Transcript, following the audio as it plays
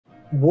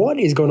What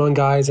is going on,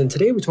 guys? And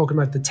today we're talking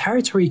about the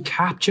territory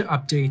capture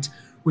update,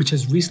 which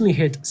has recently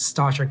hit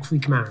Star Trek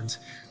Fleet Command.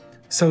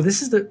 So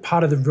this is the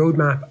part of the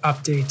roadmap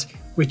update,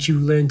 which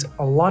you learned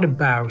a lot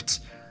about.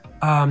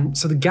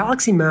 So the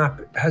galaxy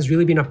map has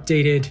really been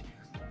updated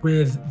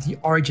with the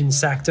origin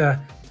sector,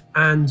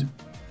 and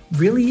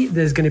really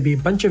there's going to be a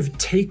bunch of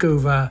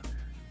takeover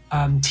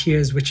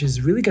tiers, which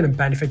is really going to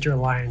benefit your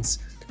alliance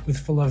with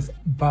full of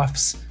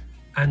buffs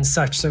and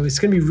such. So it's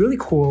going to be really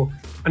cool,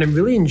 and I'm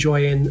really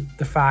enjoying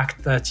the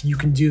fact that you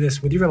can do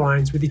this with your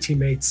alliance, with your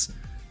teammates.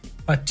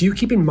 But do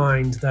keep in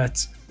mind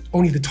that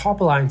only the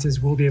top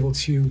alliances will be able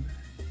to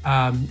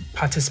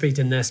participate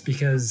in this,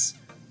 because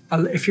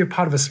if you're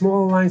part of a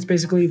small alliance,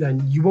 basically,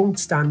 then you won't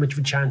stand much of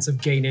a chance of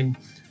gaining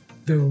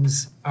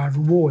those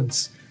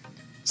rewards.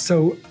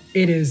 So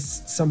it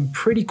is some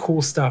pretty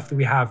cool stuff that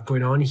we have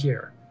going on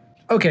here.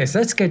 Okay, so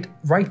let's get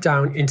right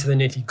down into the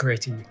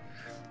nitty-gritty.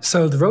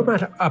 So the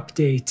roadmap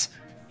update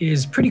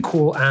is pretty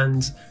cool,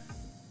 and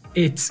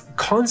it's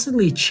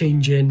constantly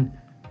changing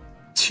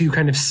to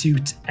kind of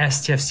suit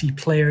STFC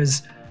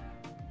players.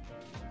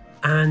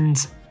 And,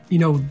 you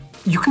know,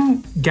 you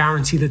can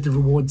guarantee that the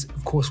rewards,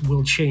 of course,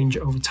 will change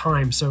over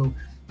time. So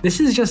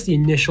this is just the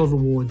initial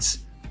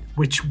rewards,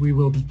 which we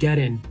will be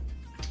getting.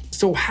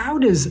 So how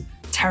does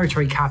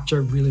territory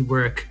capture really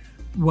work?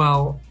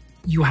 Well,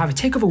 you have a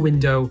takeover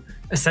window,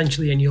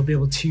 essentially, and you'll be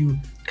able to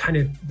kind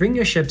of bring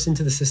your ships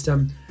into the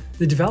system.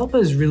 The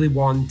developers really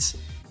want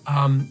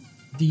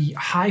the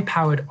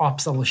high-powered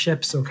ops level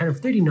ships, so kind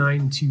of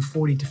 39 to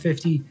 40 to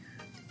 50,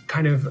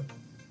 kind of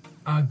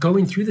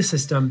going through the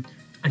system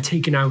and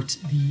taking out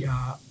the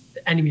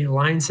enemy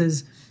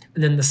alliances.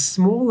 And then the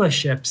smaller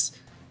ships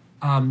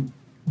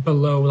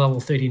below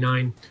level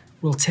 39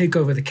 will take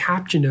over the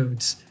capture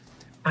nodes.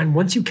 And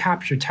once you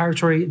capture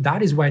territory,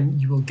 that is when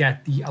you will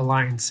get the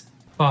alliance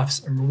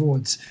buffs and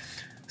rewards.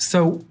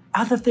 So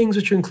other things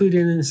which are included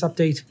in this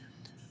update: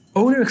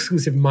 owner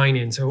exclusive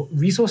mining. So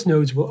resource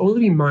nodes will only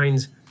be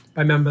mined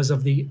by members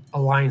of the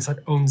alliance that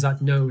owns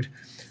that node,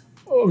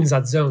 owns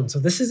that zone. So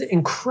this is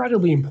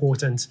incredibly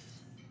important.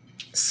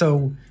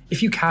 So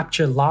if you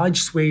capture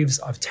large swathes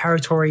of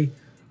territory,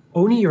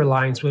 only your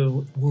alliance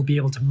will be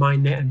able to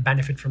mine it and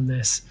benefit from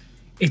this.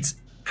 It's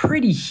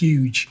pretty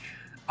huge.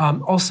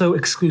 Also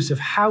exclusive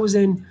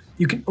housing.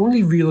 You can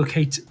only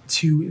relocate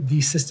to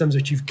the systems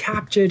which you've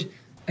captured.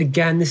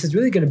 Again, this is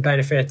really going to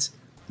benefit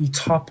the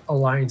top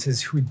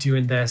alliances who are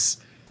doing this.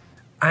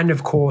 And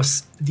of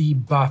course, the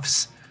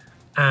buffs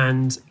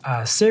and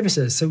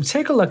services. So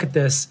take a look at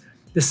this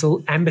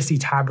little embassy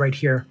tab right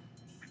here.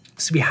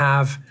 So we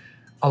have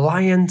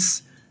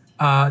Alliance,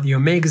 the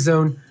Omega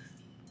Zone,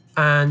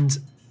 and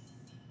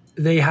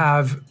they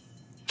have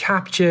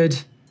captured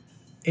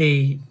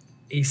a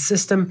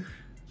system.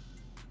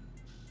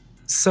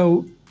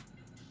 So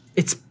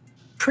it's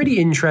pretty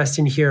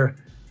interesting here.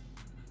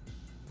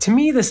 To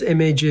me, this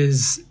image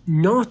is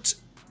not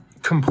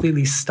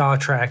completely Star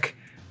Trek.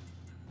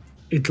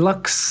 It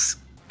looks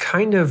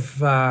kind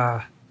of,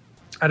 I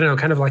don't know,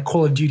 kind of like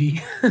Call of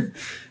Duty.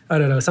 I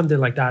don't know, something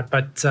like that.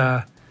 But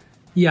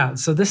yeah,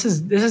 so this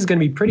is going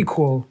to be pretty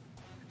cool.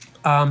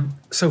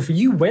 So for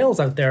you whales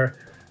out there,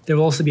 there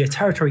will also be a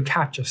territory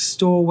capture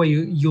store where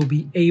you'll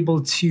be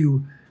able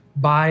to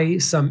buy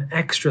some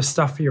extra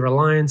stuff for your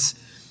alliance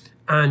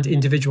and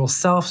individual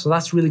self. So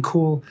that's really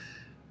cool.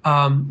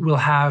 We'll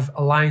have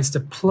alliance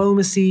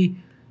diplomacy,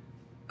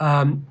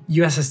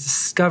 USS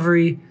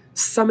Discovery.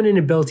 Summoning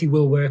ability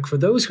will work for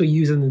those who are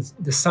using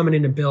the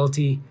summoning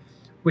ability,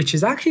 which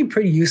is actually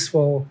pretty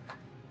useful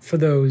for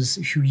those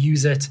who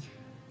use it.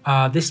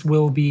 This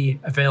will be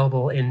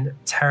available in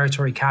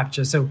territory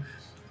capture. So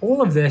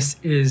all of this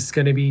is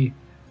going to be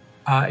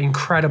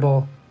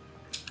incredible.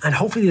 And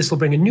hopefully this will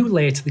bring a new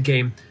layer to the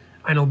game,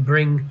 and it'll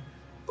bring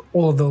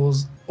all of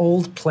those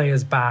old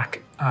players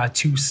back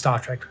to Star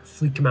Trek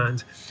Fleet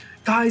Command.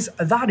 Guys,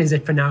 that is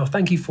it for now.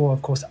 Thank you for,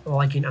 of course,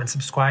 liking and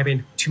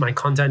subscribing to my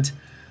content.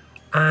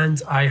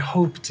 And I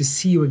hope to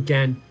see you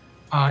again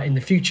in the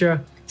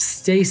future.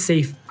 Stay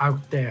safe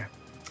out there.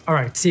 All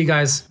right, see you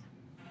guys.